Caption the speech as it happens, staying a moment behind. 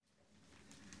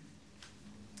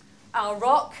Our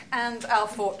rock and our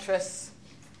fortress,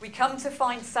 we come to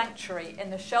find sanctuary in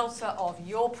the shelter of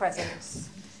your presence.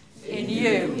 In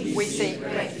you we seek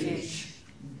refuge.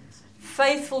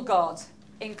 Faithful God,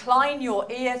 incline your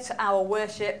ear to our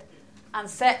worship and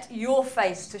set your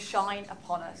face to shine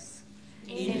upon us.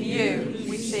 In you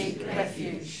we seek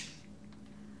refuge.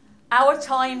 Our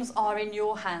times are in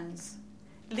your hands.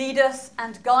 Lead us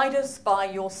and guide us by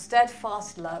your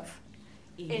steadfast love.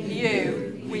 In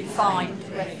you we find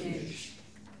refuge.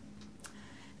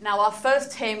 Now, our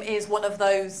first hymn is one of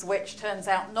those which turns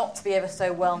out not to be ever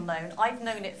so well known. I've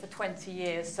known it for 20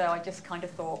 years, so I just kind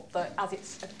of thought that as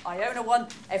it's an Iona one,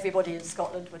 everybody in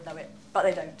Scotland would know it, but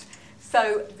they don't.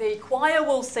 So the choir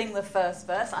will sing the first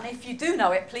verse, and if you do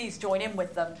know it, please join in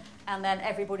with them, and then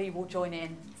everybody will join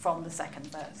in from the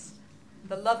second verse.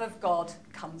 The love of God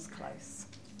comes close.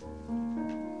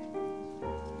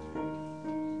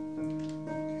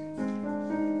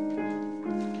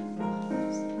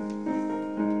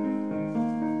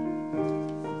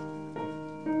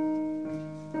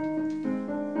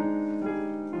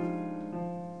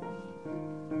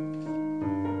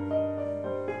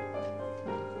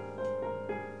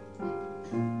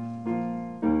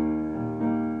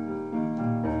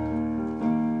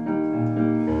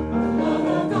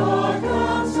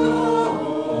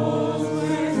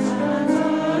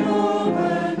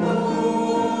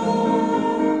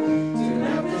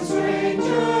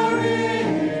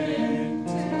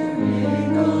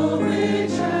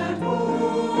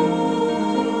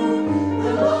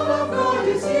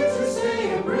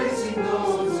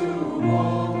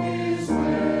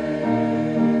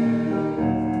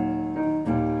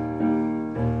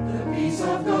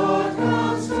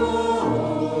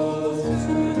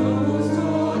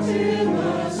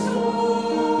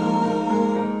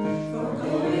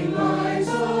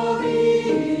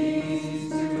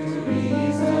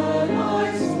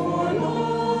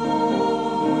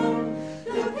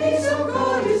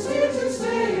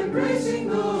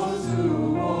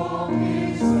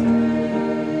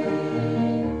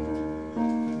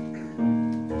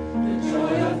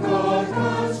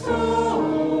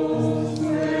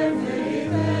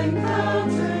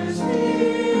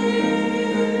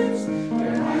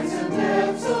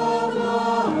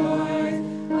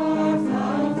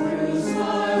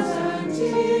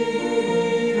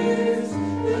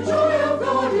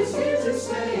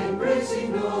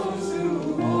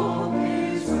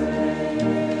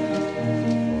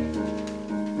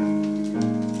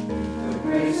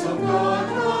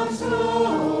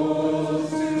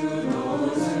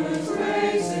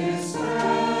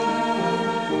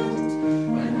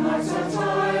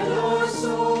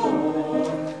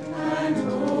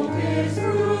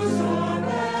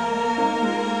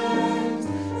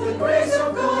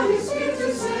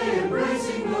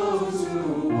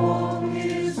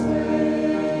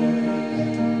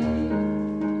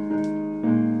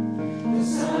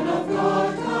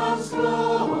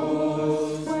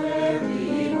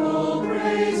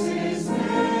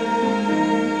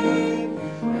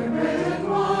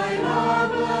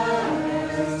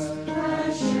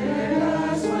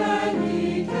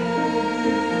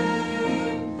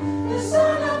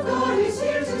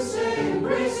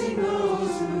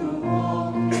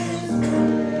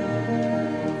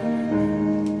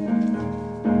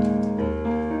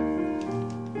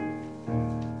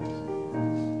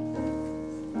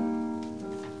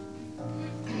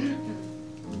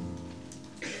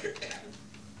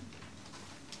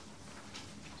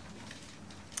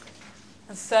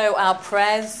 So our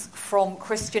prayers from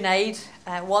Christian Aid,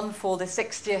 one for the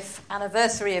 60th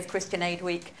anniversary of Christian Aid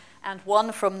Week and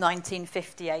one from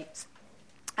 1958.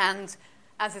 And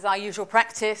as is our usual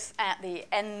practice, at the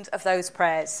end of those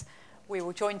prayers, we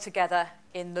will join together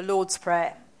in the Lord's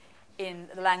Prayer in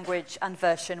the language and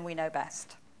version we know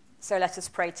best. So let us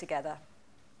pray together.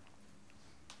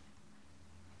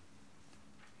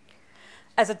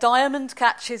 As a diamond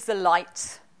catches the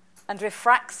light and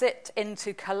refracts it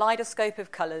into kaleidoscope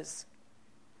of colours,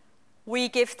 we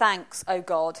give thanks, O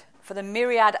God, for the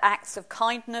myriad acts of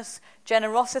kindness,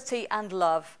 generosity and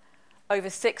love over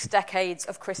 6 decades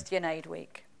of Christian Aid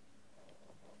Week.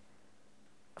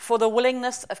 For the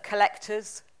willingness of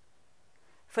collectors,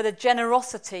 for the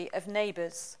generosity of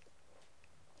neighbours,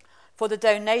 for the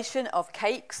donation of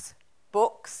cakes,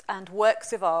 books and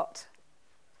works of art,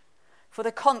 for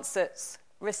the concerts,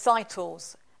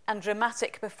 recitals and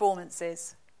dramatic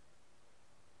performances,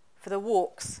 for the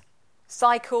walks,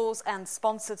 cycles and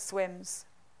sponsored swims,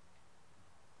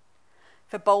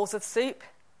 for bowls of soup,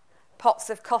 pots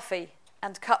of coffee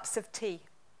and cups of tea,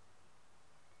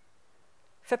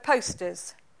 for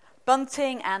posters,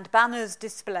 bunting and banners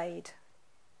displayed,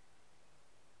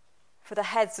 for the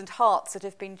heads and hearts that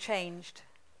have been changed,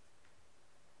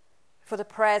 for the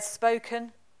prayers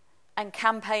spoken and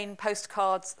campaign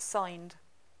postcards signed,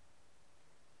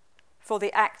 for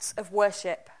the acts of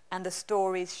worship and the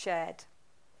stories shared,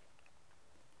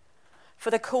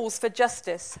 for the calls for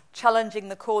justice challenging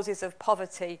the causes of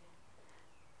poverty,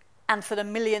 and for the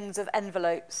millions of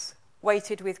envelopes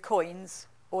weighted with coins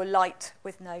or light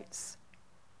with notes.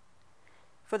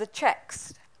 For the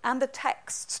cheques and the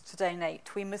texts to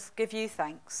donate, we must give you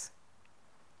thanks.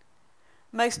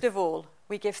 Most of all,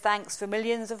 we give thanks for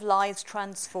millions of lives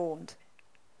transformed,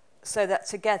 so that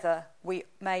together we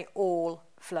may all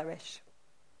flourish.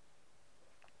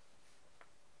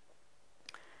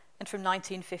 And from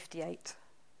 1958.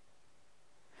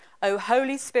 O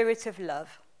Holy Spirit of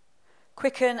love,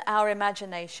 quicken our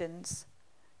imaginations,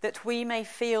 that we may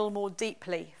feel more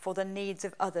deeply for the needs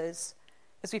of others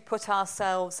as we put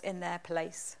ourselves in their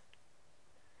place.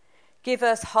 Give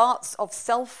us hearts of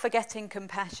self-forgetting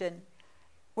compassion,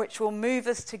 which will move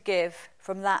us to give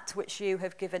from that which you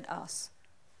have given us,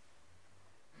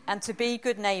 and to be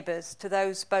good neighbours to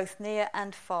those both near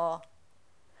and far,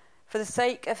 for the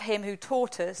sake of him who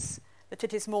taught us that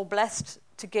it is more blessed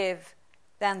to give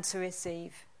than to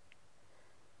receive.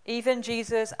 Even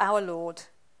Jesus our Lord,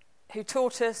 who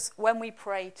taught us when we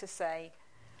pray to say,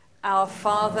 Our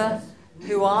Father,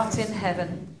 who art in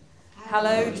heaven,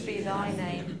 hallowed be thy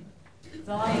name.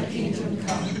 Thy kingdom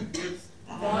come,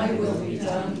 thy will be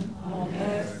done on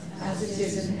earth as it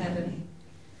is in heaven.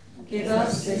 Give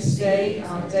us this day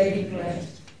our daily bread,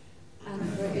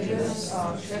 and forgive us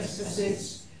our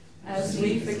trespasses, as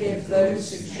we forgive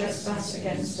those who trespass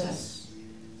against us.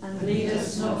 And lead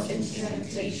us not into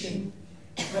temptation,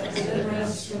 but deliver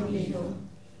us from evil.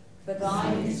 For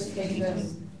thine is the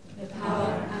kingdom, the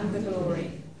power and the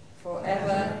glory,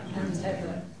 forever and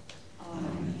ever.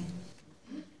 Amen.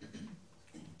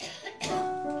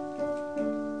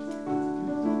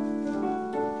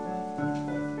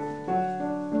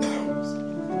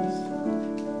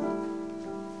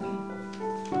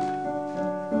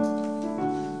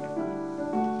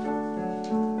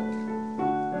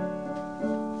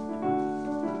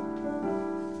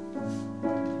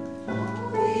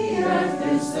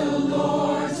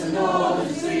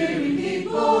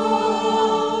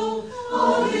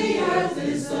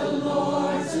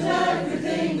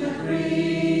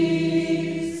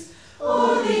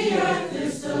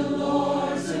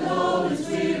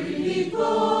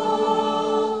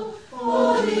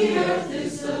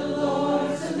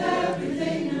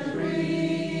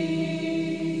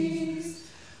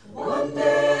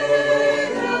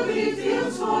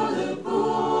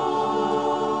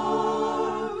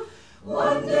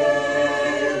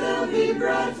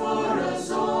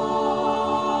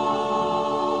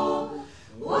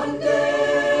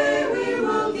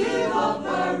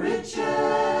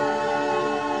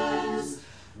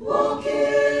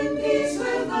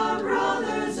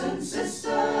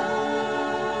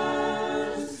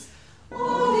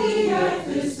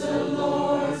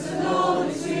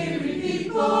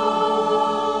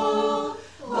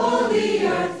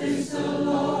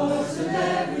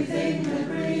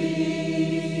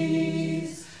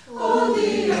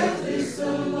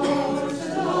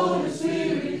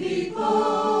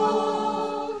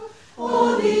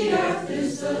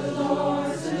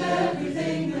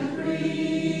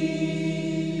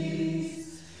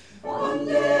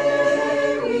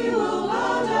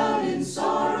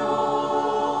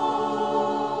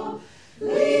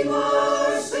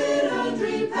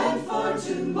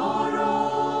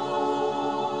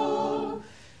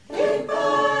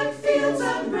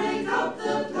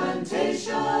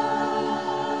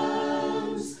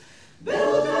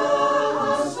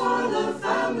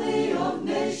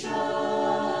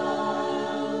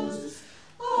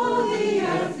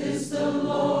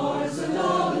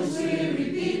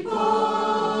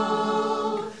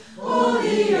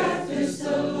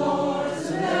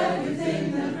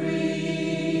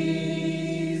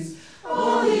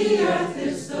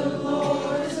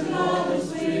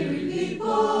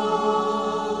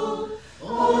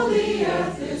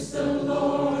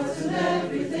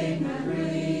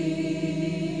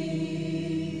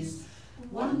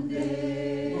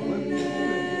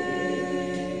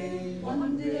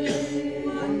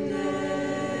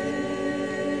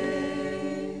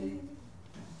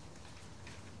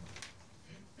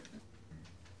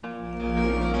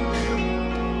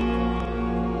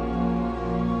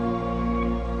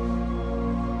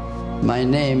 My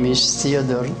name is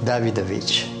Theodor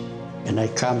Davidovic, and I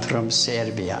come from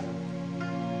Serbia.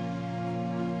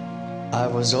 I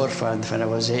was orphaned when I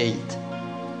was 8.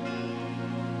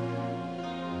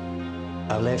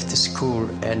 I left the school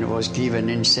and was given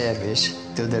in service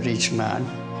to the rich man,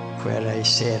 where I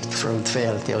served from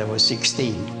 12 till I was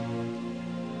 16.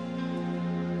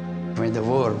 When the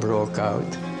war broke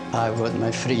out, I got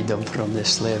my freedom from the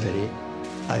slavery.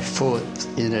 I fought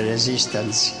in the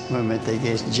resistance movement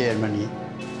against Germany.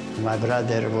 My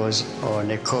brother was on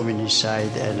the communist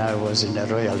side and I was in the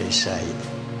royalist side.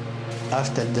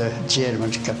 After the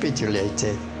Germans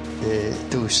capitulated, the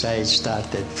two sides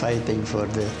started fighting for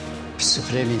the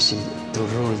supremacy to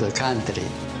rule the country.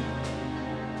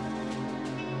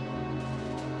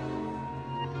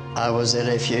 I was a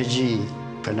refugee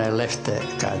when I left the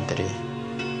country,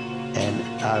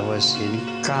 and I was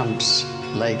in camps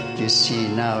like you see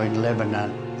now in Lebanon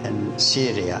and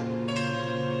Syria,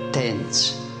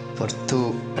 tents for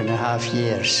 2.5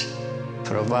 years,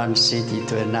 from one city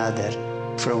to another,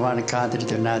 from one country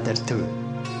to another too.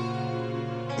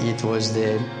 It was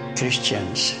the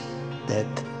Christians that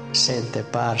sent the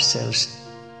parcels,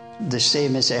 the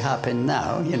same as it happened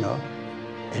now,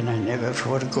 and I never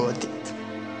forgot it.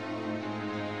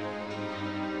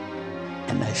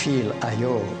 And I feel I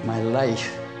owe my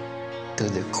life to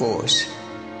the cause,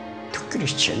 to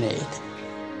Christian Aid.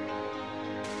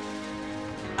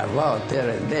 I vowed there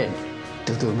and then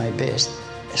to do my best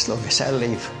as long as I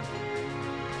live.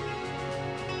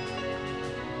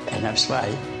 And that's why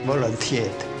I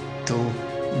volunteered to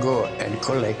go and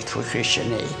collect for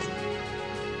Christian Aid.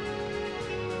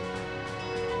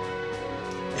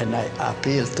 And I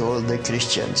appeal to all the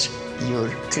Christians, your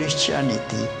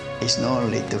Christianity is not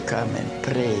only to come and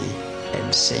pray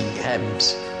and sing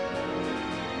hymns,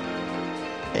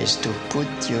 is to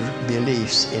put your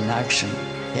beliefs in action,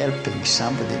 helping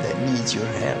somebody that needs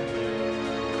your help.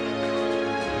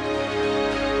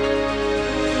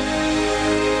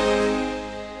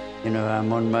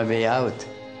 I'm on my way out.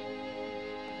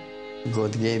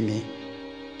 God gave me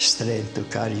strength to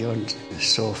carry on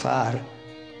so far,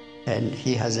 and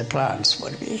He has a plans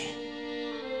for me.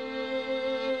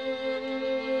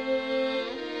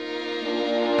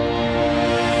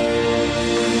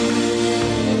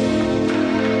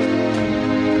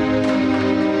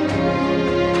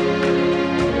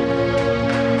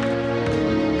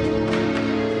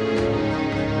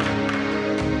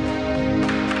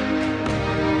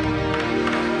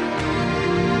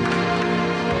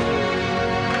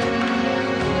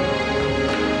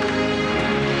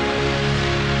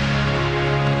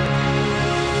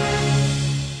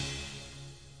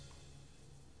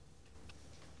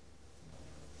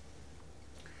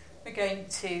 We're going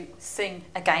to sing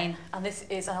again, and this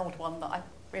is an old one that I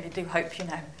really do hope you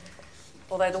know.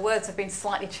 Although the words have been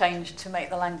slightly changed to make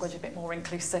the language a bit more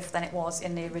inclusive than it was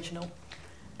in the original.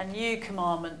 A new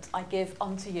commandment I give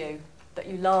unto you, that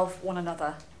you love one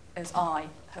another as I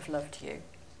have loved you.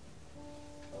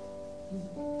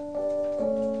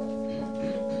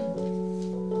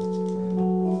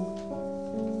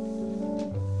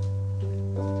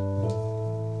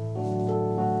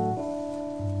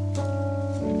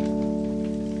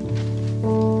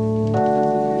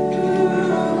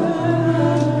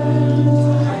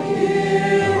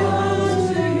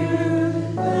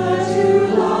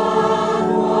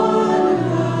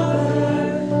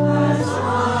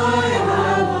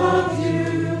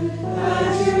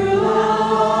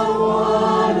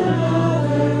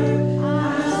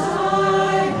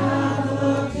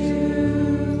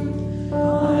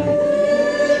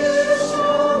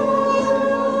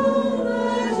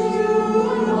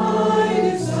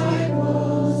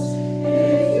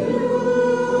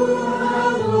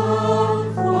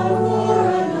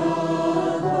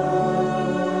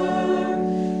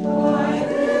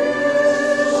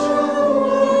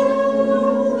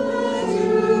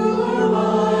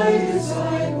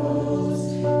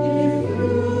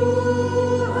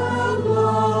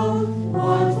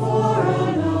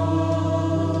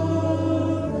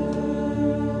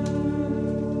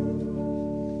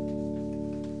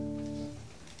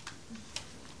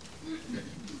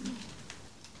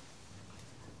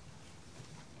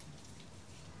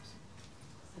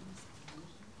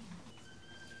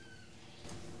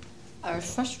 Our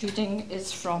first reading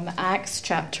is from Acts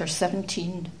chapter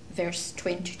 17, verse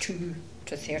 22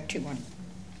 to 31.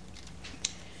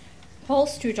 Paul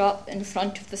stood up in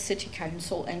front of the city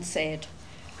council and said,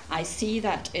 I see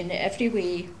that in every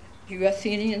way you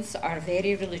Athenians are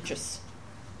very religious.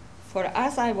 For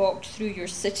as I walked through your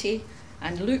city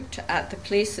and looked at the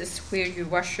places where you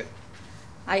worship,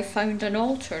 I found an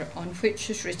altar on which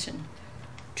is written,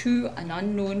 To an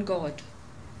unknown God.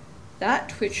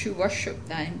 That which you worship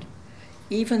then,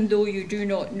 even though you do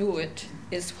not know it,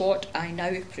 is what I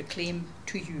now proclaim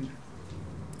to you.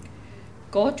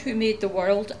 God who made the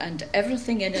world and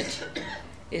everything in it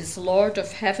is Lord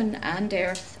of heaven and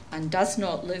earth and does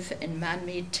not live in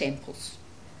man-made temples.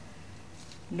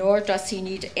 Nor does he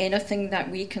need anything that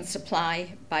we can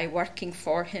supply by working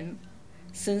for him,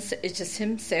 since it is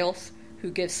himself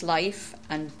who gives life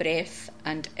and breath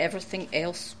and everything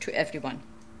else to everyone.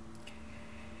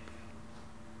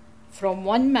 From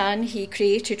one man he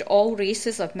created all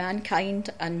races of mankind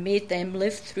and made them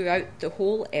live throughout the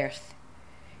whole earth.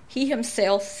 He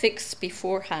himself fixed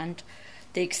beforehand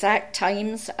the exact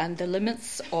times and the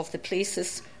limits of the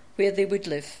places where they would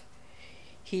live.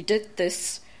 He did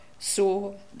this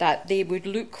so that they would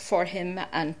look for him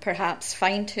and perhaps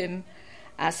find him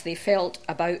as they felt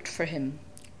about for him.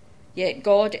 Yet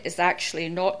God is actually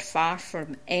not far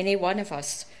from any one of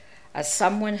us. As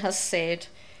someone has said,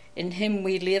 in him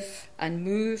we live and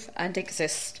move and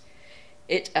exist.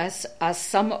 It as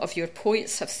some of your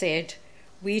poets have said,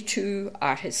 we too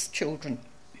are his children.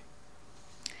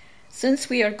 Since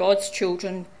we are God's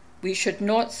children, we should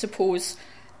not suppose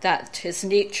that his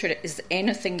nature is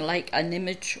anything like an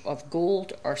image of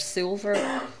gold or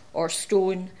silver or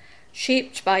stone,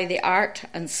 shaped by the art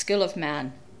and skill of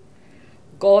man.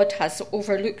 God has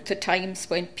overlooked the times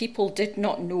when people did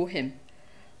not know him,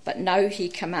 but now he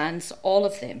commands all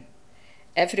of them,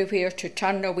 everywhere, to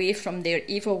turn away from their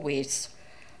evil ways,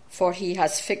 for he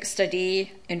has fixed a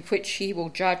day in which he will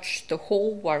judge the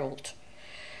whole world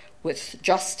with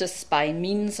justice by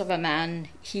means of a man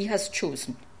he has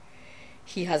chosen.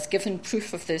 He has given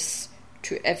proof of this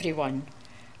to everyone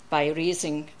by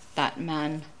raising that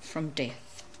man from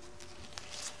death.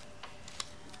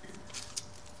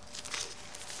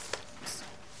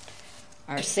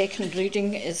 Our second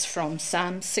reading is from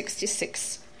Psalm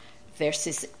 66,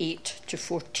 verses 8 to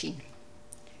 14.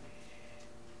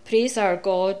 Praise our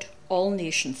God, all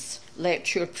nations.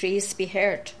 Let your praise be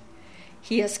heard.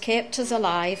 He has kept us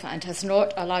alive and has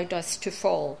not allowed us to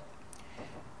fall.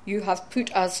 You have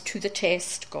put us to the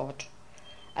test, God.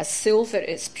 As silver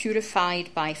is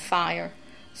purified by fire,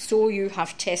 so you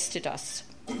have tested us.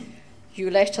 You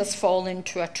let us fall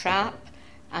into a trap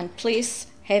and place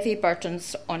heavy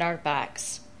burdens on our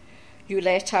backs. You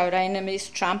let our enemies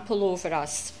trample over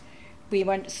us. We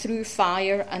went through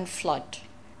fire and flood,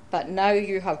 but now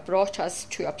you have brought us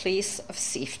to a place of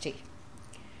safety.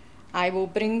 I will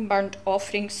bring burnt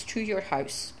offerings to your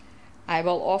house. I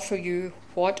will offer you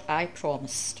what I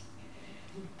promised.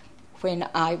 When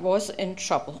I was in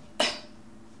trouble,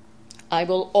 I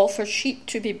will offer sheep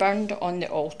to be burned on the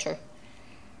altar.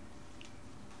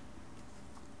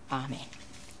 Amen.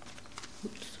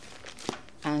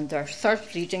 And our third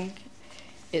reading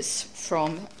is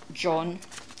from John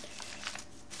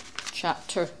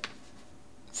chapter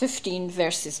 15,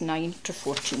 verses 9 to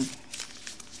 14.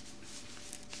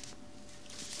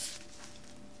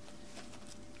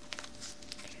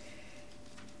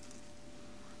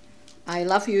 I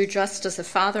love you just as the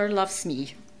Father loves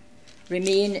me.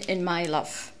 Remain in my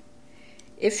love.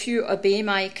 If you obey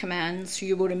my commands,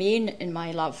 you will remain in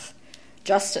my love,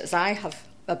 just as I have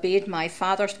obeyed my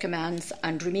Father's commands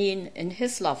and remain in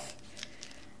his love.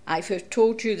 I have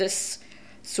told you this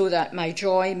so that my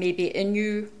joy may be in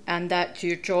you and that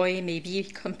your joy may be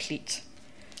complete.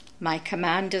 My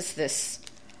command is this: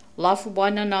 love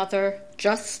one another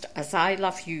just as I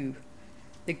love you.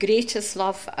 The greatest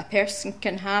love a person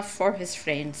can have for his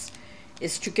friends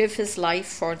is to give his life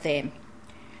for them.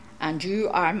 And you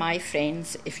are my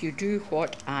friends if you do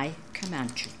what I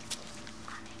command you.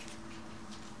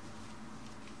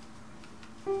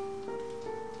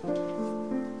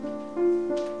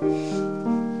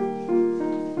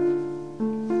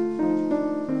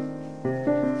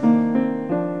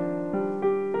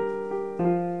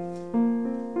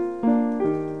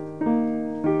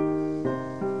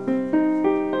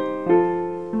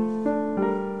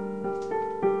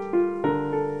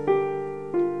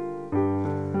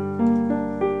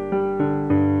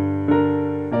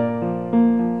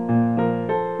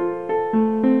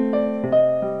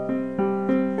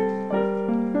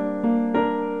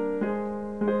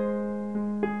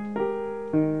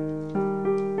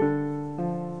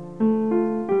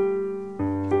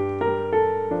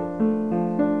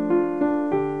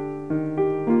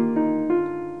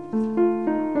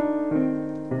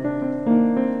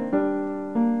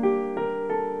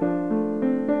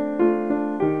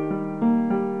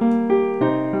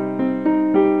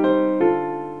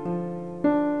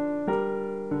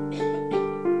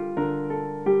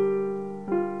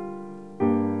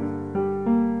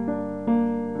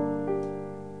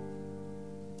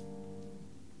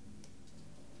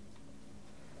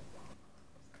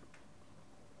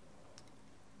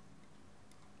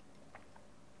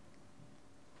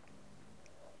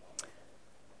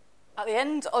 the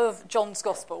end of John's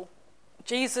Gospel,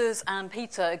 Jesus and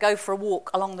Peter go for a walk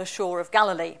along the shore of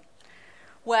Galilee,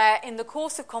 where in the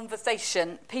course of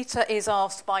conversation, Peter is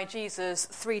asked by Jesus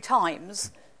 3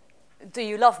 times, "Do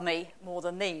you love me more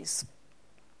than these?"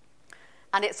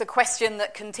 And it's a question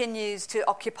that continues to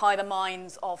occupy the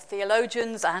minds of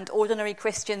theologians and ordinary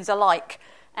Christians alike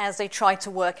as they try to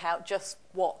work out just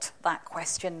what that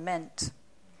question meant.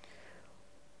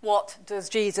 What does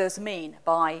Jesus mean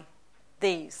by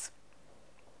these?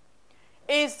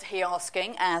 Is he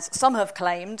asking, as some have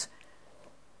claimed,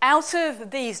 out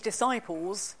of these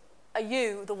disciples, are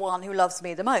you the one who loves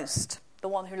me the most, the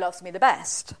one who loves me the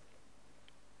best?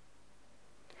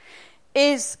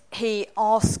 Is he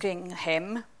asking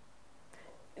him,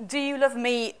 do you love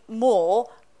me more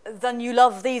than you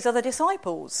love these other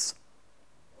disciples?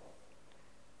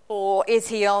 Or is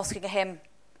he asking him,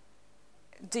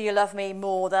 do you love me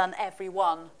more than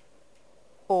everyone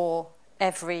or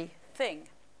everything?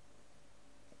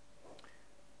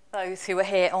 Those who are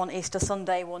here on Easter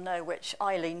Sunday will know which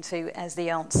I lean to as the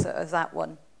answer of that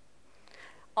one.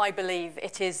 I believe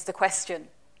it is the question,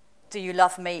 do you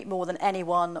love me more than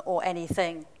anyone or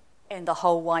anything in the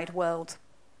whole wide world?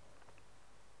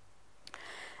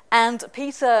 And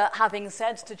Peter, having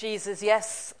said to Jesus,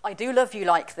 yes, I do love you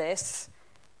like this,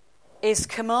 is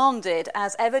commanded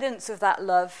as evidence of that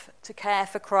love to care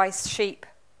for Christ's sheep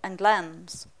and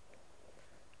lambs.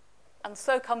 And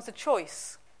so comes a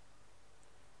choice.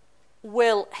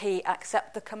 Will he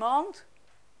accept the command?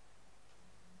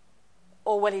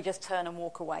 Or will he just turn and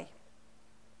walk away?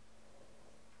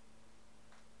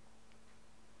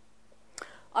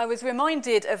 I was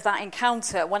reminded of that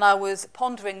encounter when I was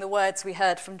pondering the words we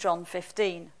heard from John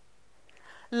 15.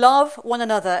 Love one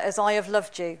another as I have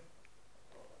loved you.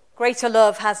 Greater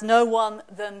love has no one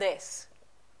than this,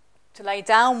 to lay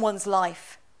down one's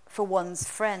life for one's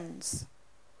friends.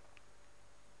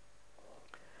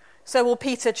 So will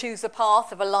Peter choose the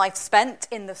path of a life spent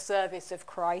in the service of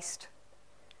Christ,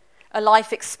 a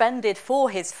life expended for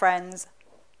his friends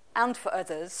and for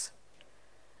others,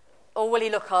 or will he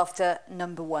look after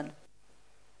number one?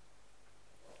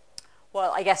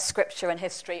 Well, I guess scripture and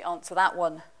history answer that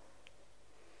one.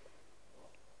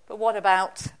 But what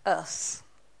about us?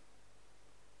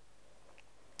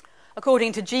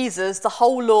 According to Jesus, the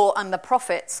whole law and the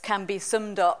prophets can be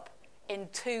summed up in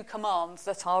 2 commands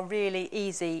that are really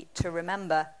easy to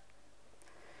remember.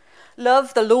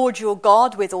 Love the Lord your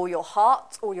God with all your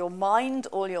heart, all your mind,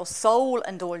 all your soul,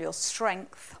 and all your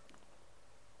strength.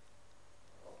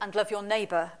 And love your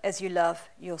neighbour as you love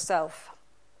yourself.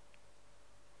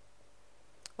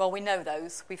 Well, we know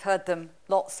those. We've heard them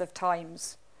lots of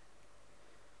times.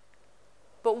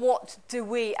 But what do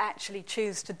we actually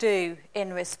choose to do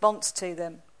in response to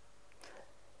them?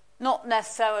 Not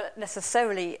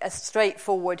necessarily a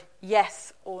straightforward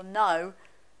yes or no,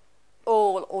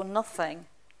 all or nothing.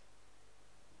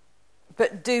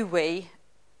 But do we,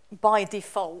 by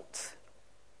default,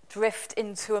 drift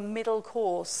into a middle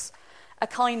course, a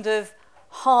kind of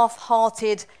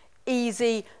half-hearted,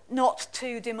 easy, not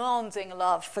too demanding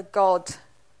love for God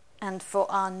and for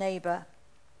our neighbour?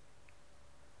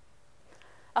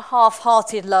 A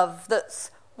half-hearted love that's,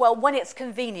 well, when it's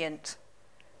convenient,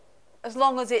 as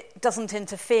long as it doesn't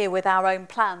interfere with our own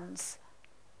plans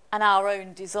and our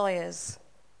own desires.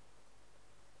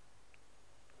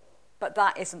 But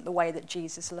that isn't the way that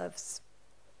Jesus loves.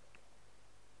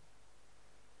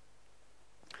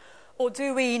 Or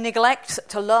do we neglect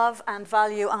to love and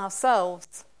value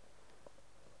ourselves,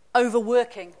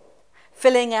 overworking,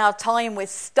 filling our time with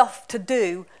stuff to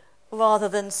do rather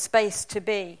than space to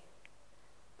be?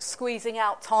 Squeezing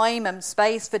out time and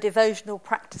space for devotional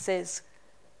practices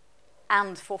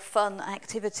and for fun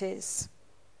activities.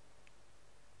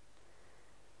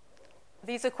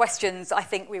 These are questions I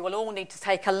think we will all need to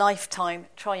take a lifetime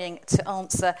trying to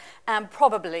answer and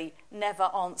probably never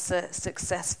answer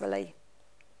successfully.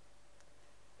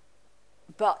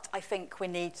 But I think we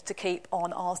need to keep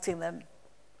on asking them.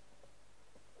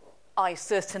 I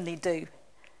certainly do,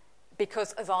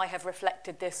 because as I have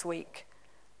reflected this week,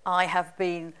 I have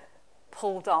been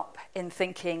pulled up in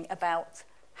thinking about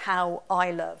how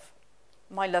I love,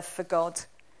 my love for God,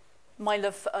 my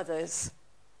love for others,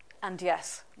 and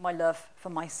yes, my love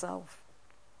for myself.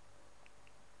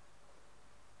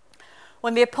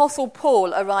 When the Apostle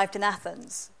Paul arrived in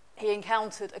Athens, he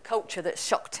encountered a culture that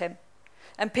shocked him,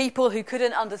 and people who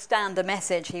couldn't understand the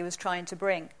message he was trying to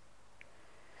bring.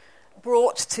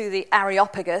 Brought to the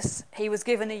Areopagus, he was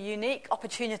given a unique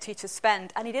opportunity to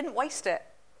spend, and he didn't waste it.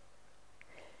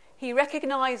 He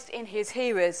recognised in his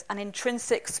hearers an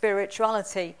intrinsic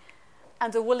spirituality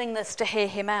and a willingness to hear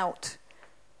him out.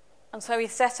 And so he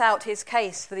set out his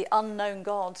case for the unknown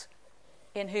God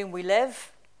in whom we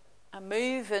live and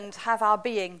move and have our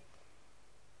being,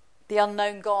 the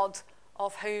unknown God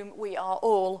of whom we are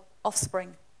all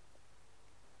offspring.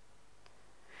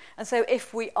 And so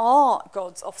if we are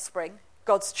God's offspring,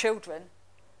 God's children,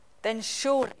 then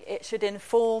surely it should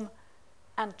inform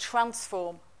and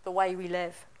transform the way we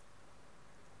live.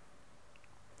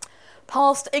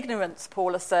 Past ignorance,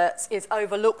 Paul asserts, is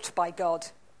overlooked by God.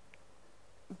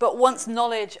 But once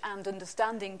knowledge and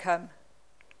understanding come,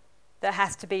 there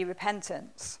has to be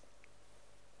repentance.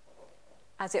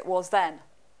 As it was then,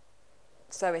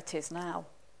 so it is now.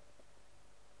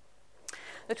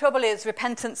 The trouble is,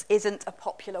 repentance isn't a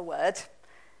popular word,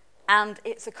 and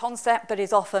it's a concept that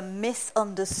is often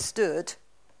misunderstood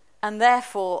and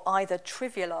therefore either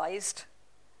trivialised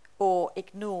or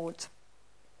ignored.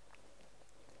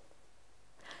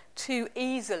 Too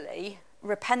easily,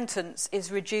 repentance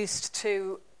is reduced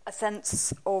to a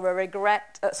sense of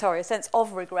regret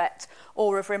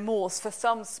or of remorse for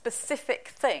some specific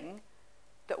thing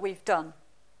that we've done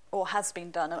or has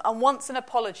been done. And once an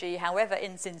apology, however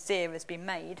insincere, has been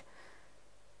made,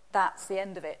 that's the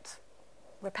end of it.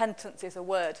 Repentance is a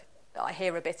word that I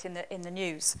hear a bit in the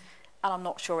news, and I'm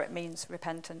not sure it means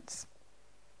repentance.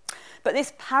 But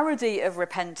this parody of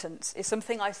repentance is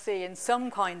something I see in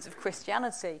some kinds of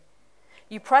Christianity.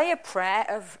 You pray a prayer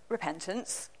of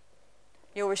repentance,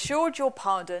 you're assured you're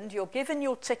pardoned, you're given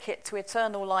your ticket to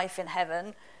eternal life in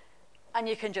heaven, and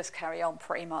you can just carry on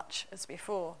pretty much as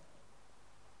before.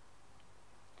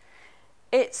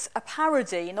 It's a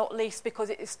parody, not least because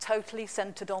it is totally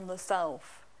centred on the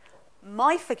self.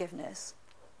 My forgiveness,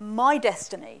 my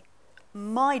destiny,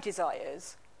 my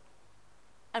desires,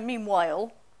 and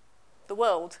meanwhile, the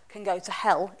world can go to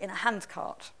hell in a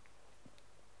handcart.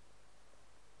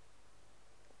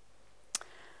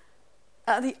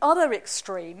 At the other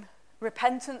extreme,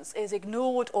 repentance is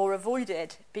ignored or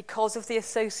avoided because of the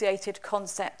associated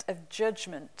concept of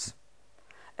judgment,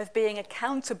 of being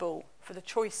accountable for the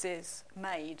choices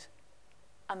made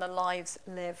and the lives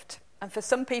lived. And for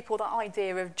some people, that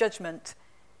idea of judgment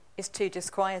is too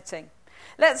disquieting.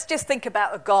 Let's just think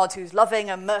about a God who's loving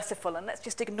and merciful, and let's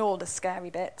just ignore the scary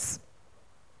bits.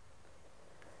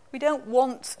 We don't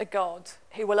want a God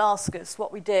who will ask us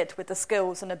what we did with the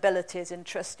skills and abilities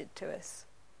entrusted to us,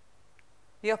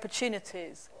 the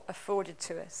opportunities afforded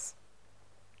to us.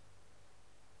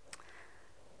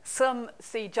 Some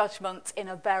see judgment in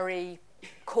a very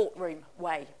courtroom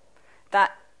way,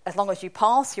 that as long as you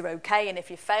pass, you're okay, and if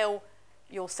you fail,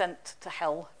 you're sent to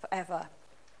hell forever.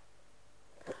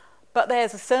 But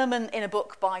there's a sermon in a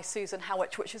book by Susan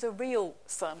Howatch, which is a real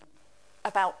sermon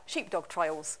about sheepdog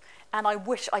trials, and I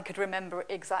wish I could remember it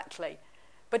exactly.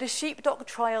 But a sheepdog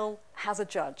trial has a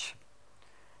judge,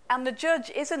 and the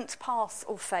judge isn't pass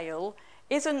or fail,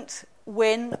 isn't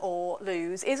win or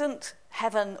lose, isn't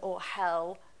heaven or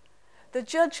hell. The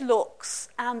judge looks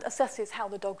and assesses how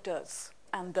the dog does,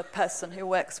 and the person who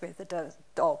works with the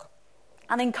dog,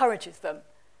 and encourages them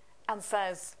and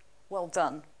says, well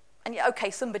done. And yeah,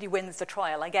 okay, somebody wins the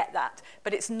trial, I get that,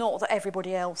 but it's not that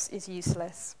everybody else is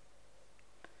useless.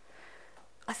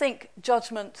 I think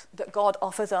judgment that God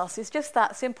offers us is just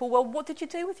that simple. Well, what did you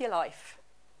do with your life?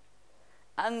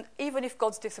 And even if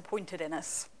God's disappointed in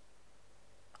us,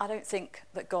 I don't think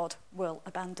that God will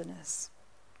abandon us.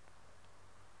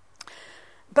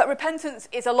 But repentance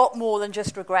is a lot more than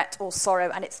just regret or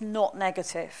sorrow, and it's not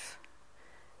negative.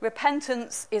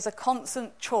 Repentance is a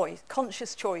constant choice,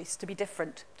 conscious choice to be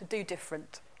different, to do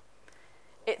different.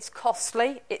 It's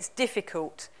costly, it's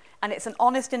difficult, and it's an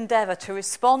honest endeavour to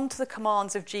respond to the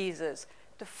commands of Jesus,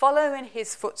 to follow in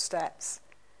his footsteps,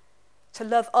 to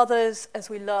love others as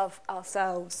we love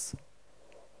ourselves,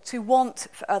 to want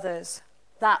for others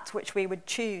that which we would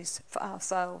choose for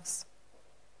ourselves.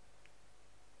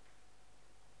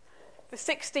 For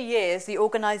 60 years, the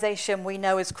organisation we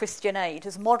know as Christian Aid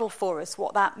has modelled for us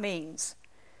what that means.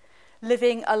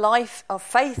 Living a life of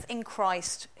faith in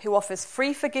Christ, who offers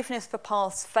free forgiveness for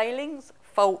past failings,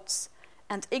 faults,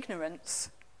 and ignorance,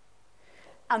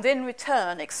 and in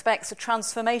return expects a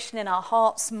transformation in our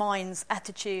hearts, minds,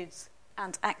 attitudes,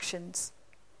 and actions.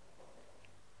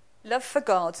 Love for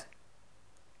God,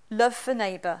 love for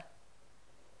neighbour,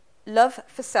 love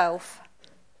for self,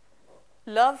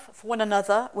 love for one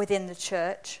another within the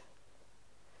church,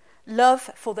 love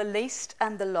for the least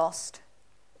and the lost,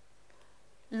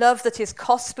 love that is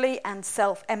costly and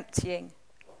self-emptying,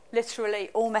 literally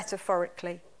or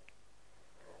metaphorically,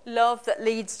 love that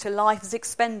leads to lives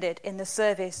expended in the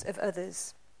service of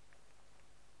others.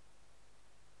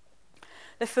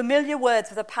 The familiar words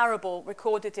of the parable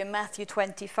recorded in Matthew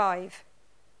 25.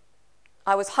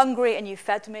 I was hungry and you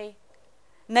fed me,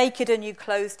 naked and you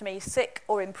clothed me, sick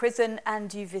or in prison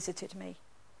and you visited me.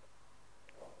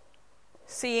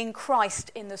 Seeing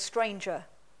Christ in the stranger,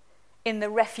 in the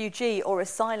refugee or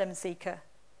asylum seeker,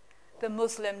 the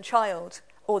Muslim child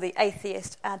or the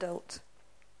atheist adult.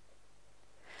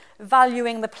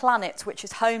 Valuing the planet which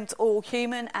is home to all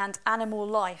human and animal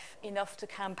life enough to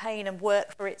campaign and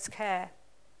work for its care.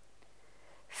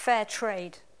 Fair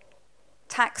trade,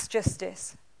 tax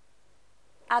justice,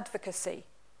 advocacy,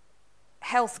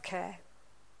 healthcare.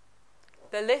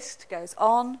 The list goes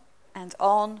on and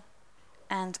on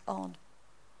and on.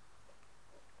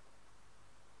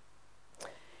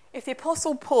 If the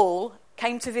Apostle Paul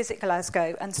came to visit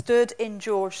Glasgow and stood in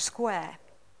George Square,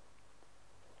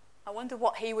 I wonder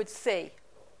what he would see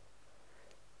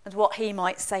and what he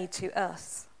might say to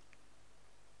us.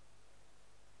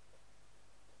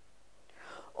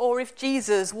 Or if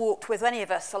Jesus walked with any of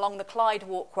us along the Clyde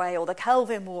Walkway or the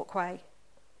Kelvin Walkway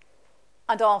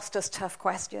and asked us tough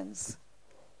questions,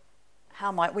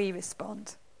 how might we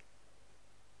respond?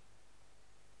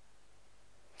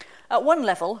 At one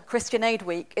level, Christian Aid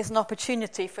Week is an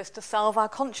opportunity for us to salve our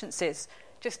consciences,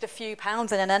 just a few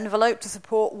pounds in an envelope to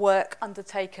support work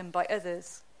undertaken by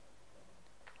others.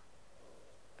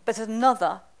 But at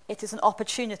another, it is an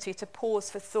opportunity to pause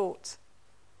for thought,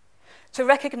 to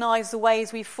recognise the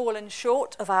ways we've fallen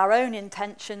short of our own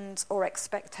intentions or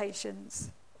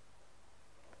expectations,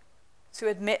 to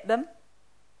admit them,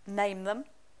 name them,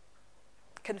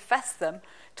 confess them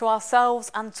to ourselves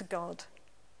and to God,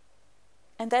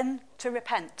 and then to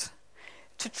repent,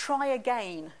 to try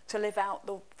again to live out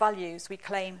the values we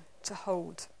claim to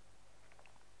hold.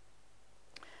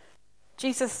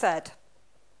 Jesus said,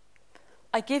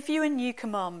 I give you a new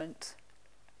commandment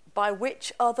by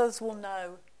which others will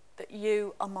know that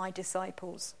you are my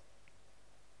disciples.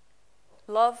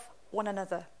 Love one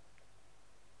another.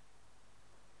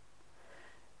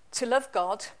 To love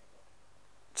God,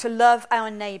 to love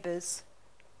our neighbours,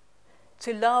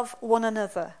 to love one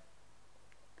another.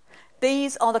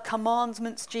 These are the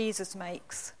commandments Jesus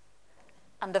makes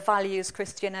and the values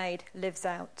Christian Aid lives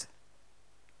out.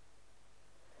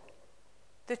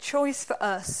 The choice for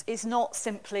us is not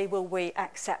simply will we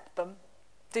accept them,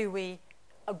 do we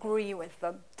agree with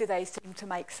them, do they seem to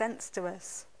make sense to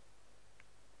us?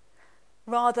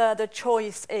 Rather, the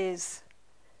choice is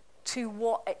to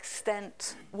what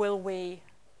extent will we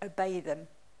obey them?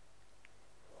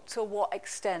 To what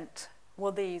extent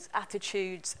will these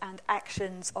attitudes and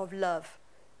actions of love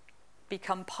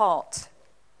become part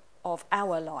of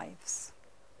our lives?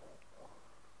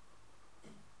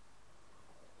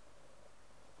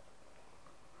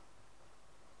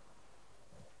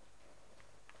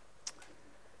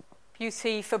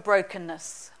 Beauty for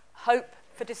brokenness, hope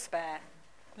for despair.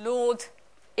 Lord,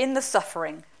 in the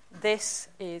suffering, this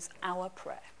is our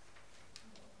prayer.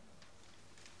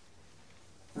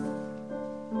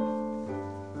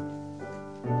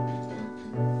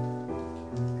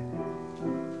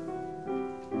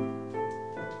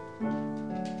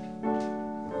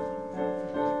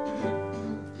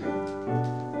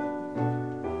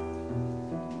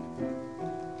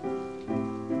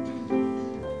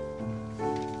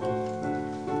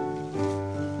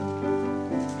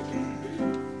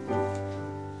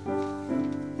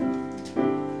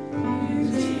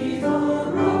 Beauty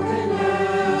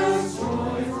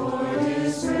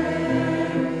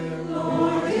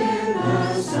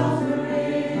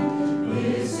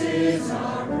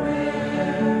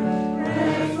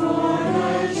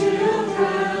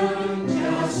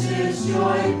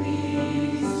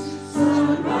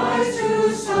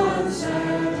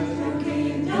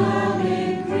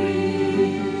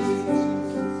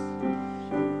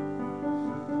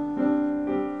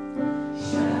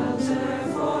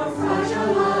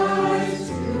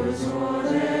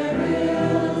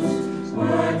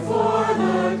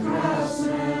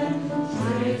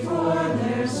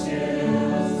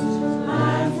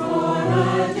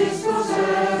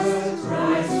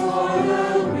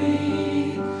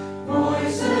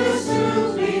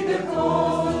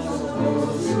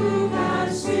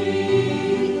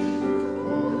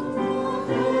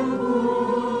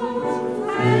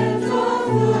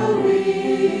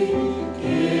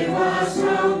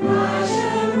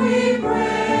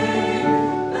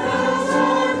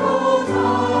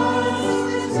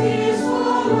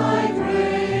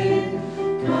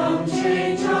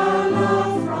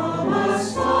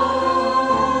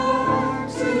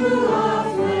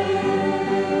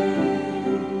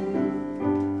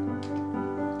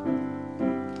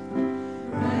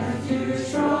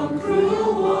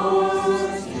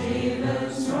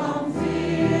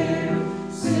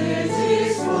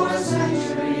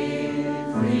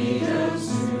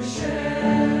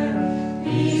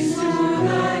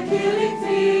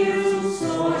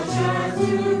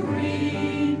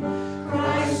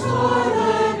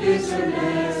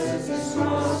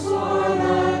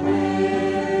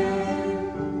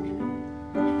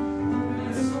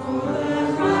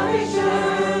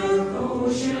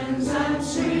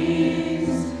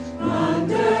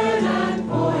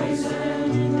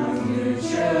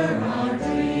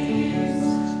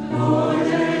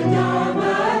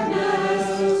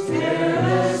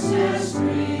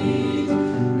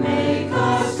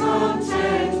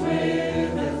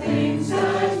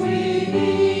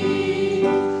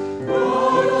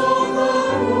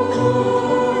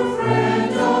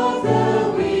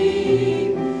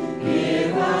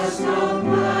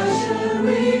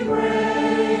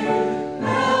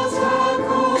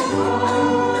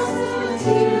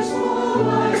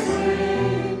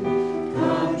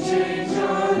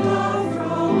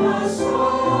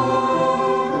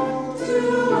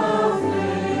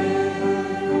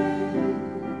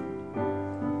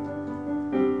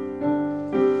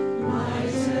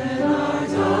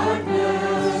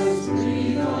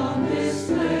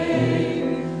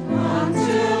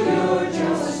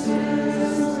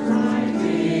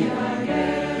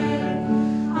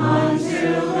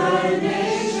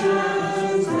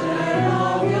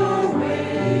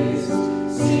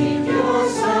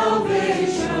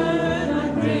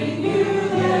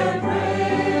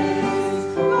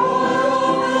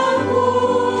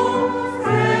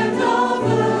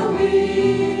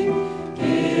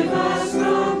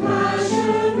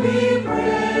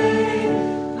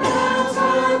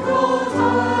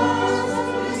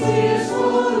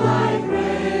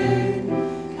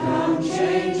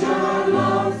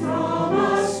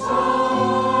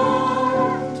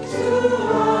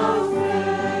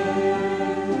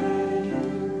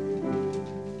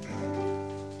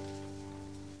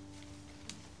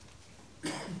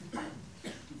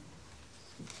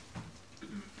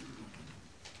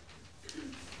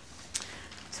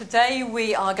Today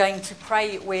we are going to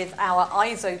pray with our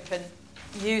eyes open,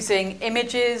 using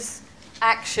images,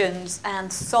 actions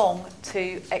and song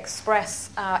to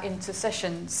express our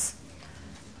intercessions.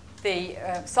 The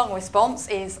song response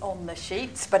is on the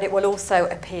sheet, but it will also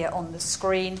appear on the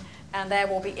screen, and there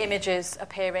will be images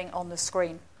appearing on the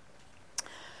screen.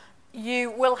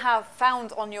 You will have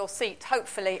found on your seat,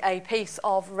 hopefully, a piece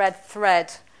of red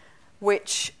thread,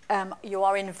 which you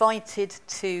are invited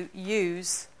to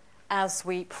use as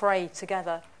we pray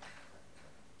together.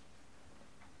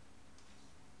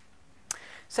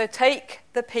 So take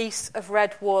the piece of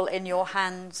red wool in your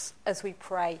hands as we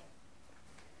pray.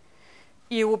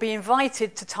 You will be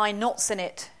invited to tie knots in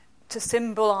it to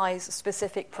symbolize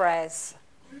specific prayers,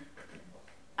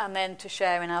 and then to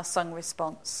share in our song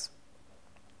response.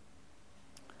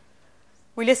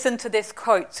 We listen to this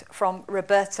quote from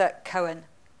Roberta Cohen.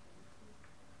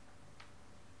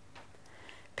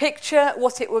 Picture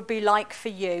what it would be like for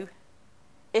you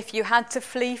if you had to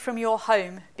flee from your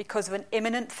home because of an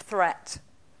imminent threat,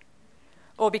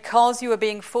 or because you were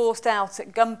being forced out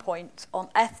at gunpoint on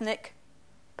ethnic,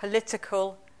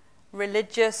 political,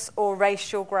 religious or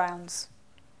racial grounds,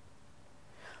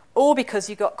 or because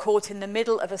you got caught in the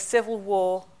middle of a civil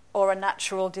war or a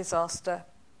natural disaster.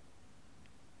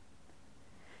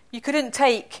 You couldn't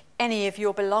take any of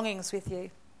your belongings with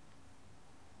you.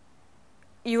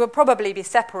 You would probably be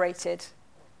separated,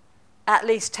 at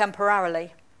least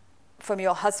temporarily, from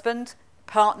your husband,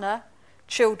 partner,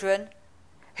 children,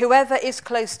 whoever is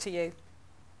close to you.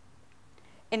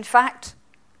 In fact,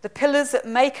 the pillars that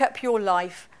make up your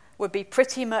life would be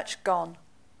pretty much gone,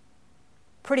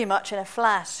 pretty much in a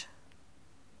flash.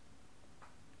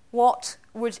 What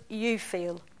would you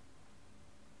feel?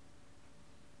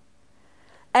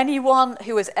 Anyone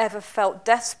who has ever felt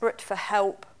desperate for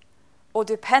help or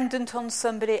dependent on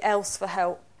somebody else for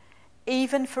help,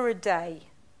 even for a day,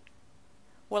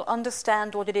 will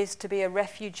understand what it is to be a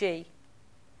refugee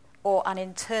or an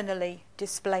internally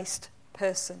displaced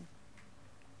person.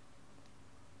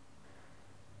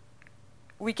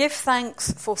 We give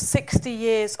thanks for 60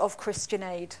 years of Christian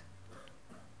aid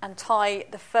and tie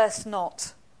the first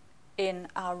knot in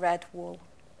our red wool.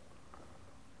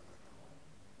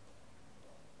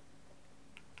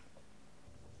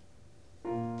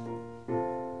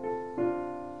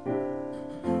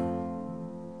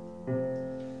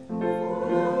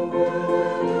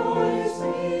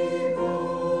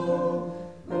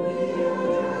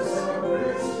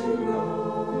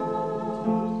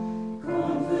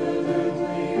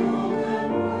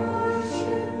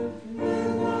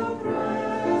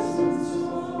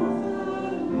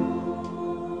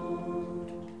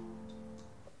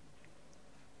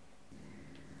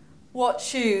 What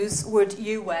shoes would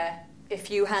you wear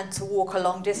if you had to walk a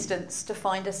long distance to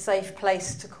find a safe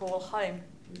place to call home?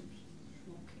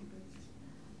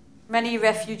 Many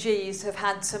refugees have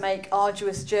had to make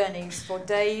arduous journeys for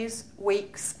days,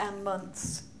 weeks and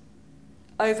months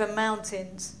over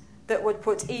mountains that would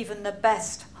put even the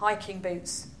best hiking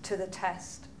boots to the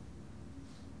test.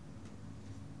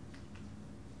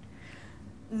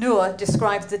 Noor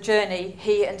describes the journey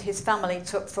he and his family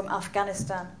took from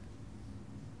Afghanistan.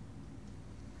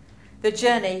 The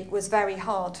journey was very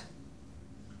hard.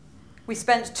 We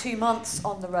spent 2 months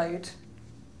on the road.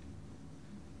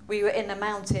 We were in the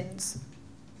mountains,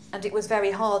 and it was very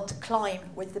hard to climb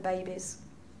with the babies.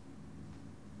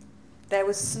 There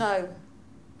was snow,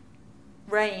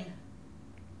 rain.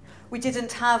 We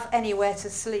didn't have anywhere to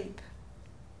sleep.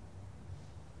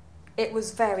 It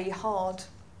was very hard.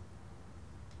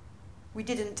 We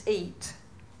didn't eat.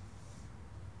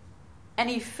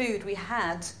 Any food we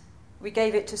had, we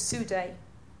gave it to Sude,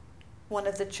 one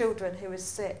of the children who was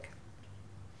sick.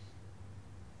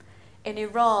 In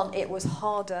Iran, it was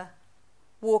harder,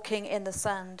 walking in the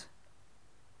sand.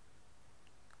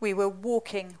 We were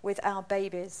walking with our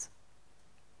babies.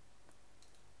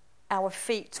 Our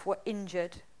feet were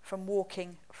injured from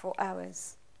walking for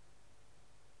hours.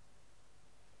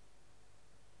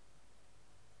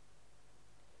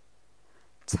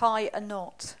 Tie a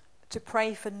knot to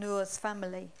pray for Noor's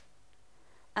family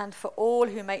and for all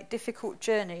who make difficult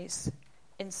journeys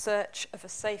in search of a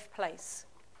safe place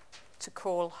to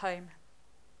call home.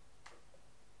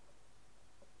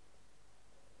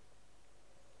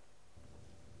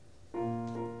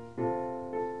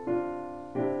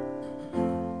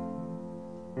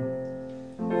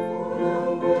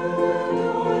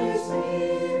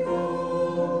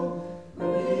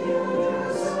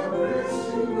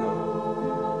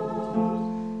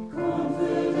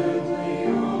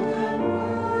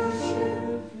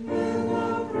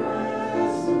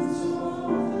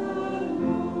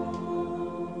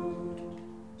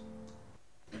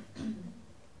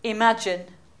 Imagine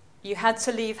you had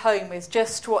to leave home with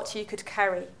just what you could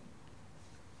carry.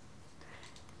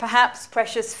 Perhaps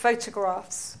precious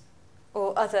photographs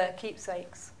or other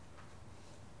keepsakes.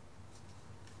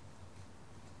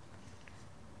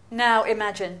 Now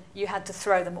imagine you had to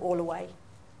throw them all away.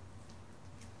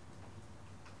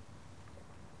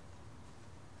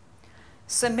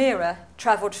 Samira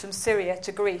travelled from Syria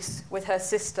to Greece with her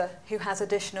sister, who has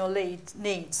additional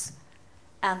needs,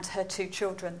 and her 2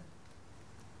 children.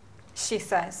 She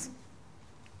says,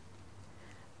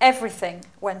 "Everything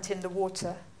went in the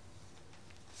water.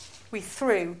 We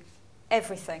threw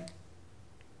everything.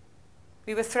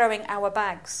 We were throwing our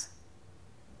bags.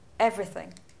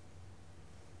 Everything.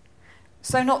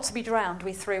 So not to be drowned,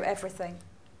 we threw everything.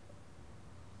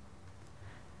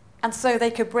 And so they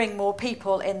could bring more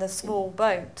people in the small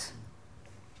boat.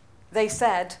 They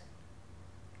said,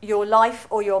 'Your life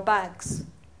or your bags.'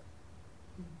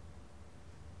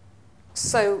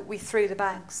 So we threw the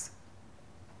bags.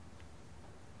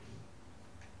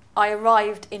 I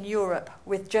arrived in Europe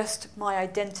with just my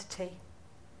identity.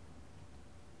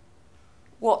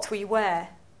 What we wear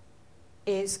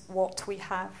is what we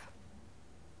have."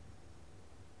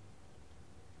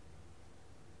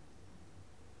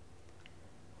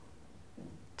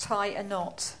 Tie a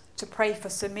knot to pray for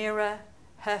Samira,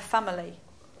 her family,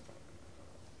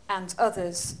 and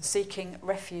others seeking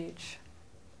refuge.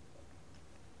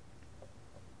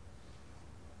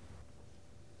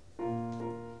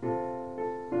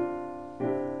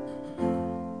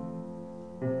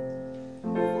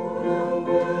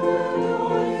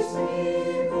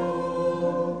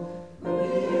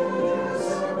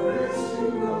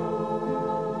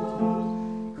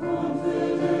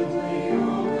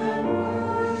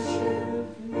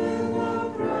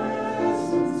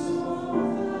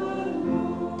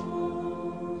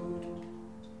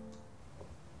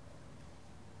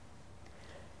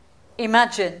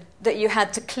 Imagine that you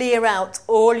had to clear out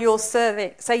all your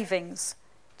savings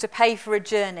to pay for a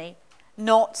journey,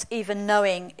 not even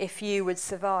knowing if you would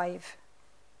survive.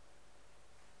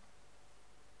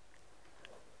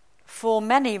 For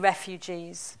many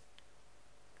refugees,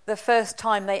 the first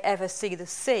time they ever see the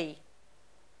sea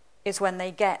is when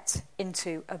they get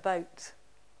into a boat.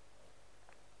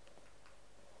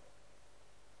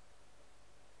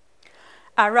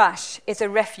 Arash is a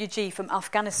refugee from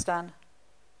Afghanistan,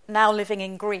 now living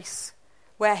in Greece,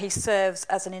 where he serves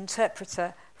as an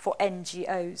interpreter for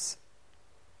NGOs.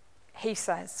 He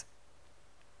says,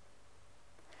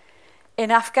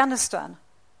 "In Afghanistan,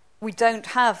 we don't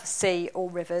have sea or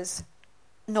rivers,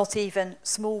 not even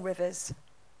small rivers.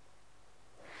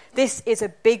 This is a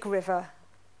big river,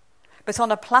 but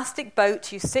on a plastic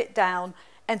boat you sit down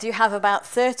and you have about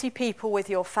 30 people with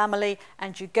your family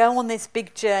and you go on this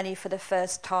big journey for the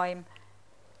first time,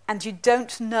 and you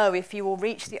don't know if you will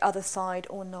reach the other side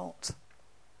or not.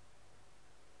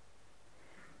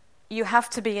 You have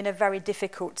to be in a very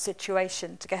difficult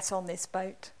situation to get on this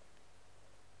boat.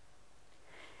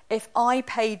 If I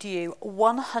paid you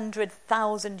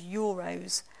 100,000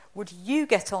 euros, would you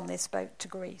get on this boat to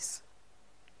Greece?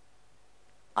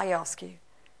 I ask you.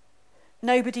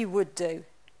 Nobody would do.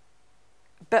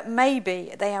 But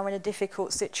maybe they are in a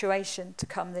difficult situation to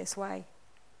come this way.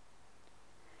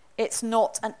 It's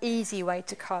not an easy way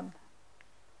to come,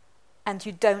 and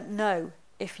you don't know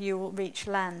if you will reach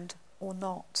land or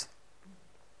not."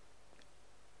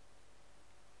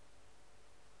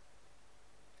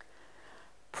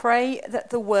 Pray that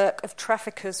the work of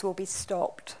traffickers will be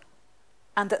stopped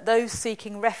and that those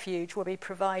seeking refuge will be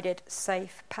provided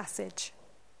safe passage.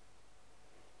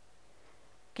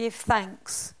 Give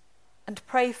thanks and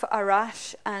pray for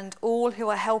Arash and all who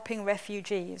are helping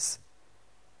refugees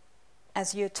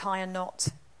as you tie a knot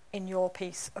in your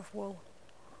piece of wool.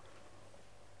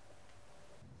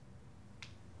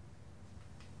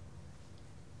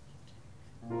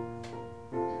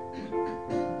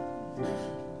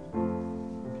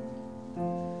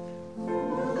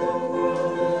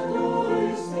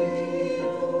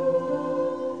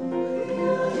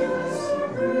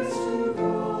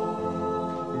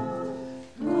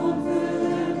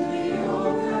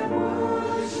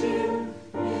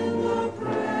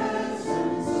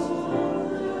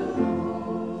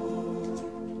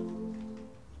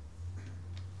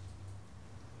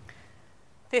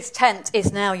 This tent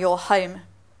is now your home.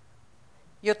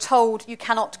 You're told you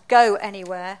cannot go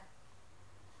anywhere,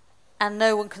 and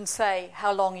no one can say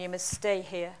how long you must stay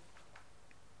here.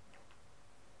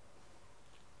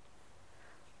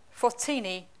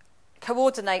 Fortini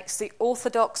coordinates the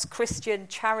Orthodox Christian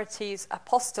Charities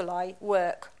Apostoli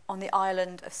work on the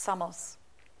island of Samos.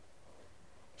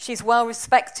 She's well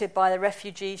respected by the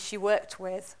refugees she worked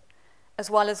with, as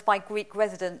well as by Greek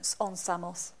residents on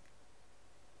Samos.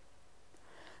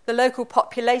 The local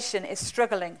population is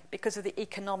struggling because of the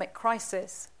economic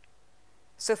crisis.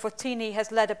 So Fotini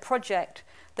has led a project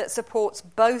that supports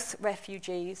both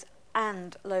refugees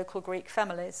and local Greek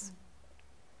families.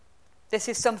 This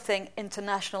is something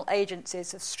international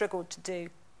agencies have struggled to do.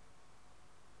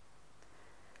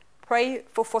 Pray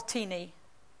for Fotini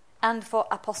and for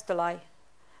Apostoli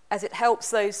as it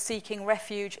helps those seeking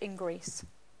refuge in Greece.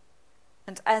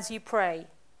 And as you pray,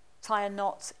 tie a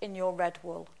knot in your red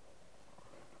wool.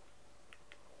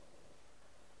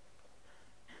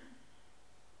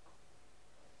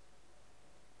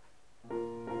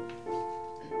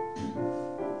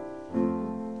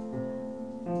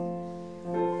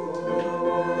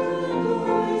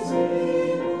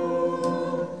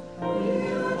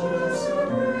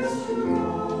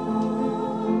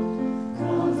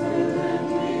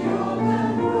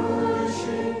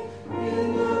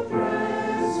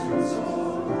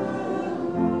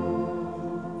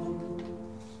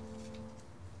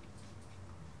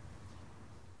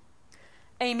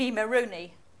 Amy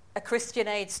Maroney, a Christian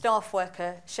Aid staff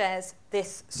worker, shares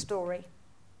this story.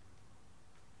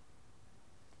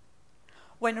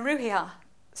 When Ruhia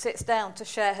sits down to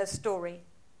share her story,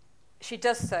 she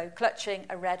does so clutching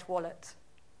a red wallet.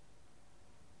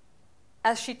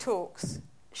 As she talks,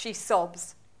 she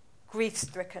sobs,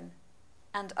 grief-stricken,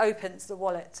 and opens the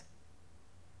wallet.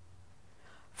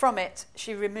 From it,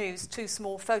 she removes 2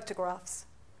 small photographs,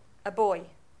 a boy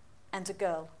and a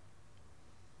girl.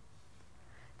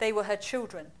 They were her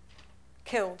children,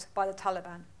 killed by the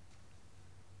Taliban.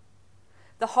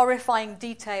 The horrifying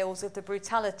details of the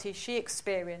brutality she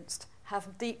experienced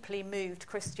have deeply moved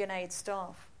Christian Aid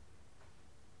staff.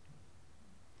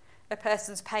 A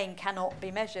person's pain cannot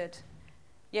be measured,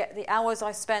 yet the hours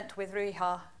I spent with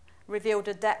Ruha revealed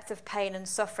a depth of pain and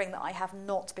suffering that I have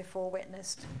not before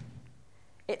witnessed.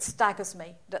 It staggers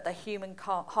me that the human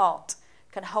heart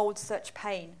can hold such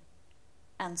pain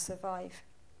and survive.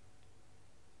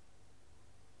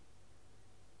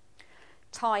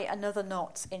 Tie another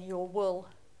knot in your wool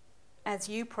as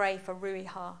you pray for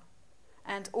Ruiha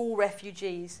and all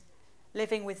refugees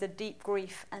living with the deep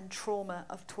grief and trauma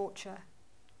of torture.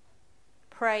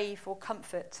 Pray for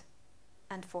comfort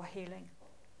and for healing.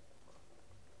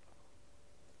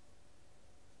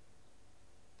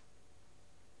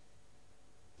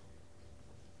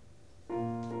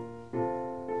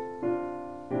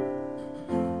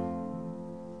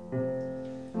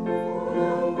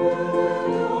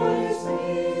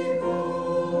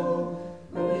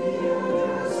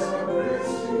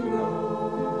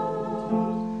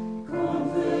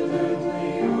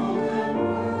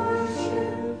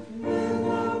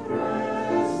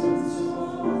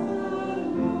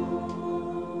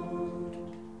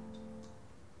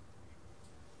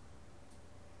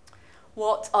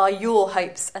 What are your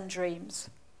hopes and dreams?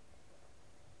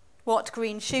 What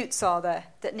green shoots are there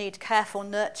that need careful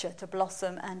nurture to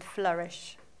blossom and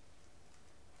flourish?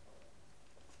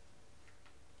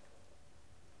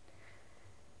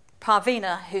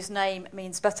 Parvina, whose name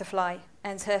means butterfly,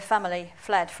 and her family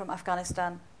fled from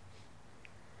Afghanistan.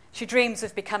 She dreams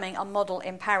of becoming a model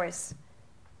in Paris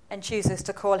and chooses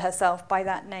to call herself by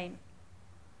that name.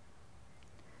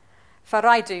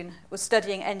 Faraydun was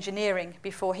studying engineering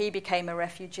before he became a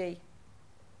refugee.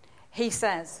 He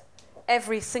says,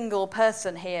 every single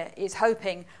person here is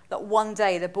hoping that one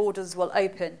day the borders will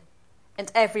open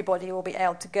and everybody will be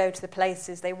able to go to the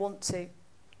places they want to.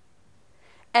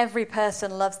 Every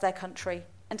person loves their country,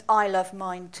 and I love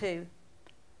mine too.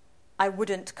 I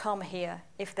wouldn't come here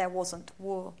if there wasn't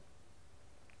war.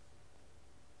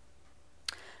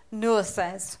 Noor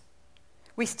says,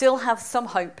 we still have some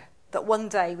hope that one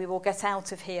day we will get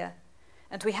out of here,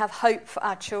 and we have hope for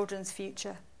our children's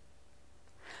future.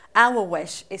 Our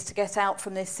wish is to get out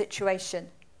from this situation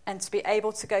and to be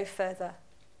able to go further.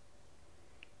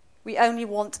 We only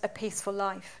want a peaceful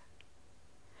life.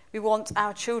 We want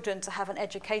our children to have an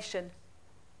education,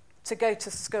 to go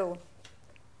to school.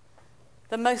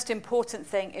 The most important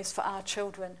thing is for our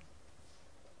children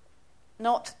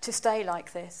not to stay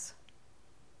like this,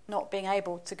 not being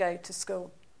able to go to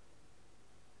school.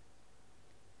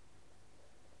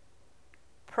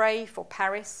 Pray for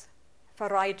Paris,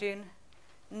 Faraydun,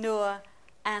 Noor,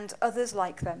 and others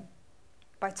like them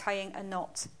by tying a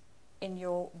knot in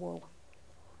your wool.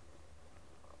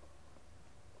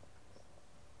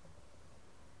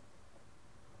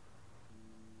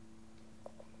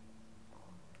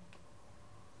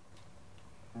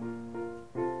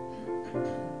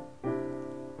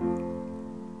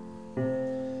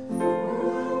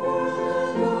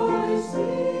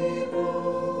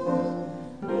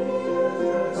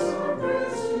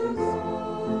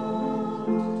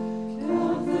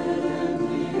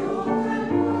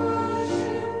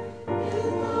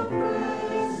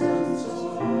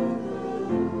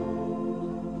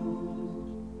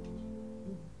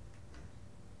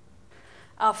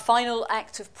 our final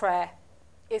act of prayer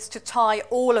is to tie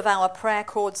all of our prayer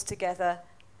cords together,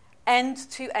 end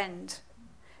to end,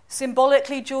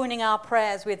 symbolically joining our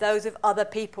prayers with those of other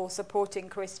people supporting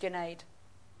Christian Aid.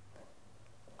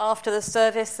 After the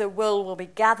service, the will be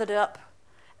gathered up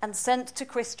and sent to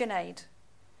Christian Aid,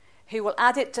 who will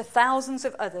add it to thousands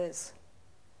of others,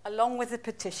 along with the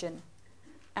petition,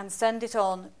 and send it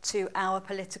on to our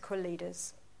political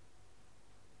leaders.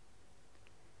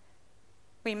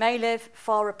 We may live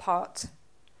far apart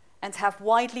and have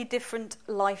widely different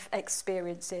life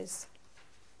experiences,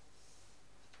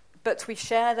 but we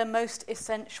share the most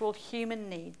essential human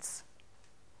needs.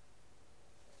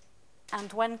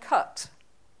 And when cut,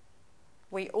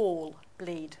 we all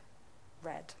bleed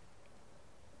red.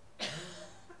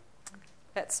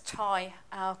 Let's tie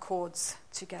our cords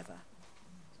together.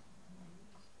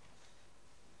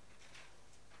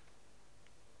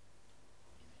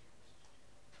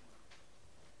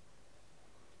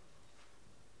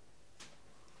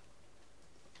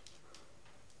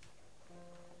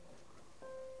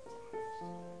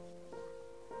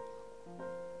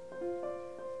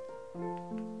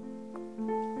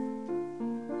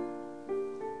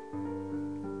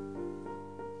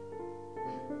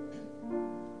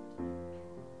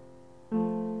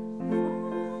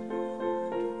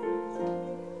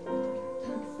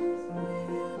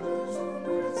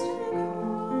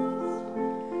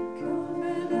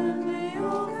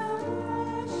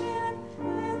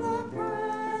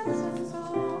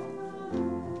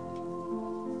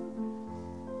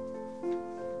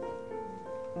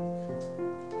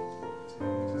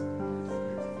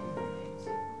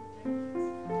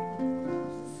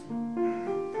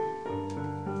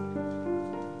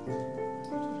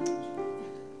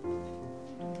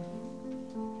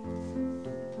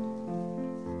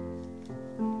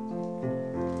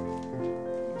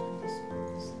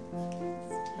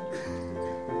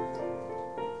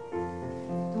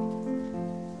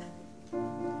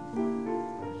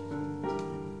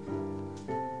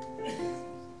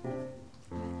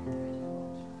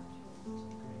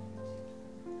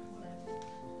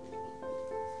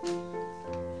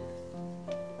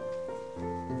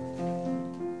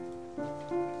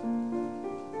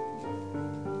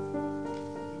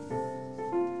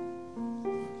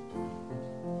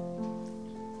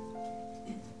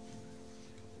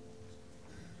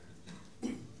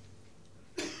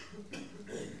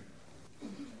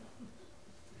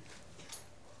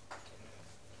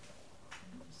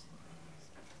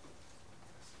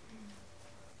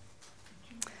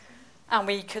 And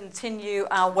we continue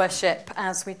our worship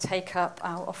as we take up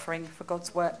our offering for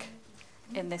God's work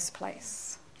in this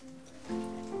place.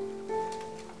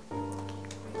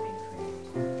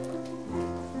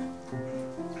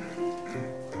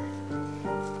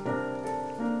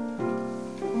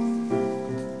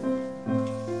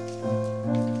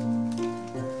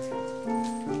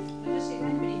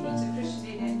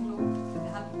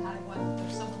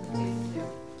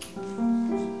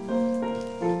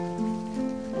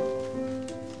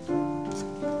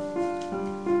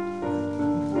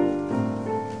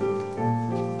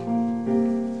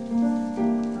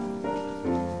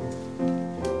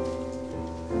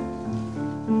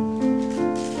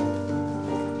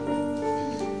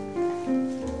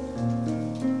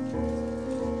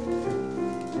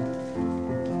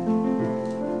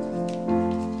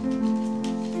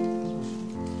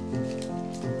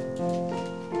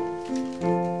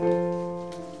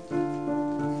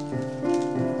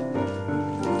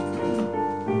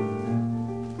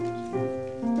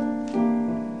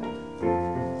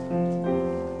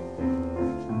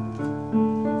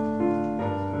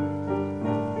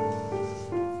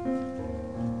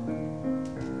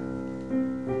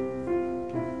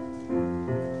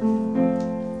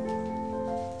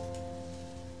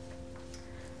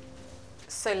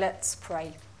 So let's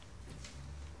pray.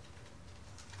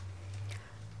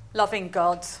 Loving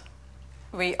God,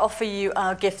 we offer you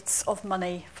our gifts of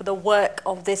money for the work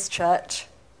of this church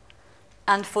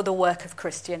and for the work of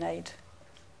Christian Aid.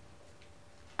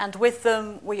 And with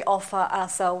them, we offer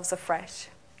ourselves afresh,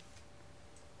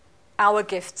 our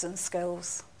gifts and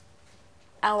skills,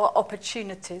 our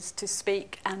opportunities to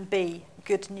speak and be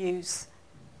good news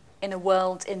in a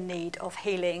world in need of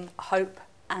healing, hope,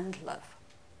 and love.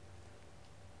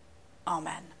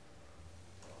 Amen.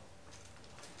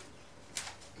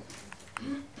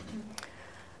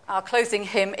 Our closing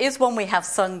hymn is one we have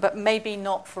sung, but maybe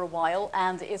not for a while,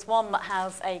 and it is one that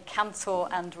has a cantor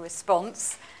and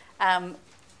response.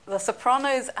 The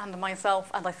sopranos and myself,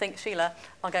 and I think Sheila,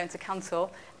 are going to cantor,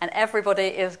 and everybody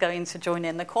is going to join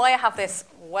in. The choir have this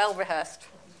well rehearsed,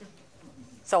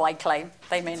 so I claim.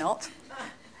 They may not.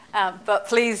 But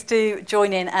please do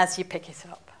join in as you pick it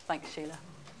up. Thanks, Sheila.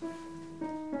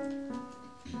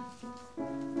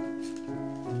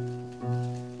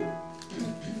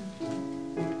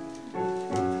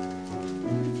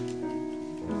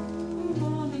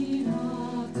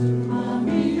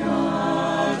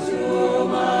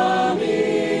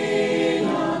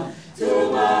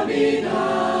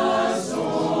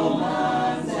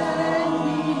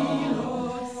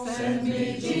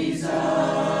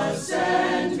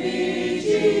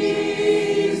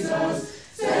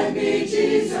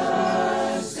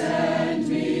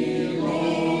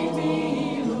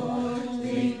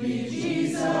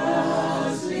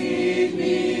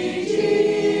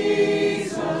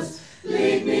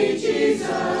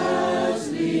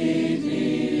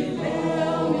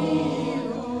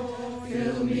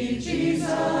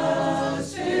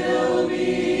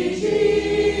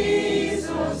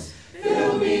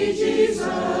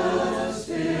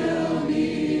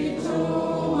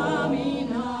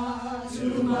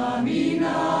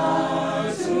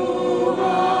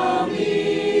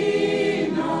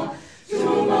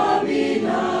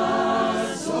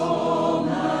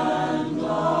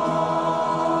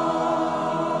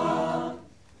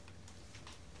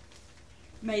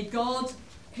 May God,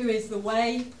 who is the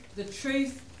way, the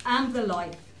truth, and the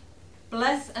life,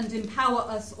 bless and empower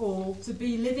us all to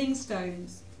be living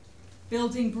stones,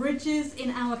 building bridges in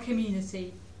our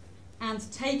community and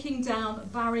taking down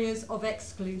barriers of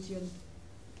exclusion.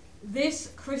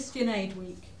 This Christian Aid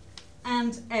Week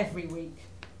and every week.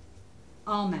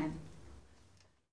 Amen.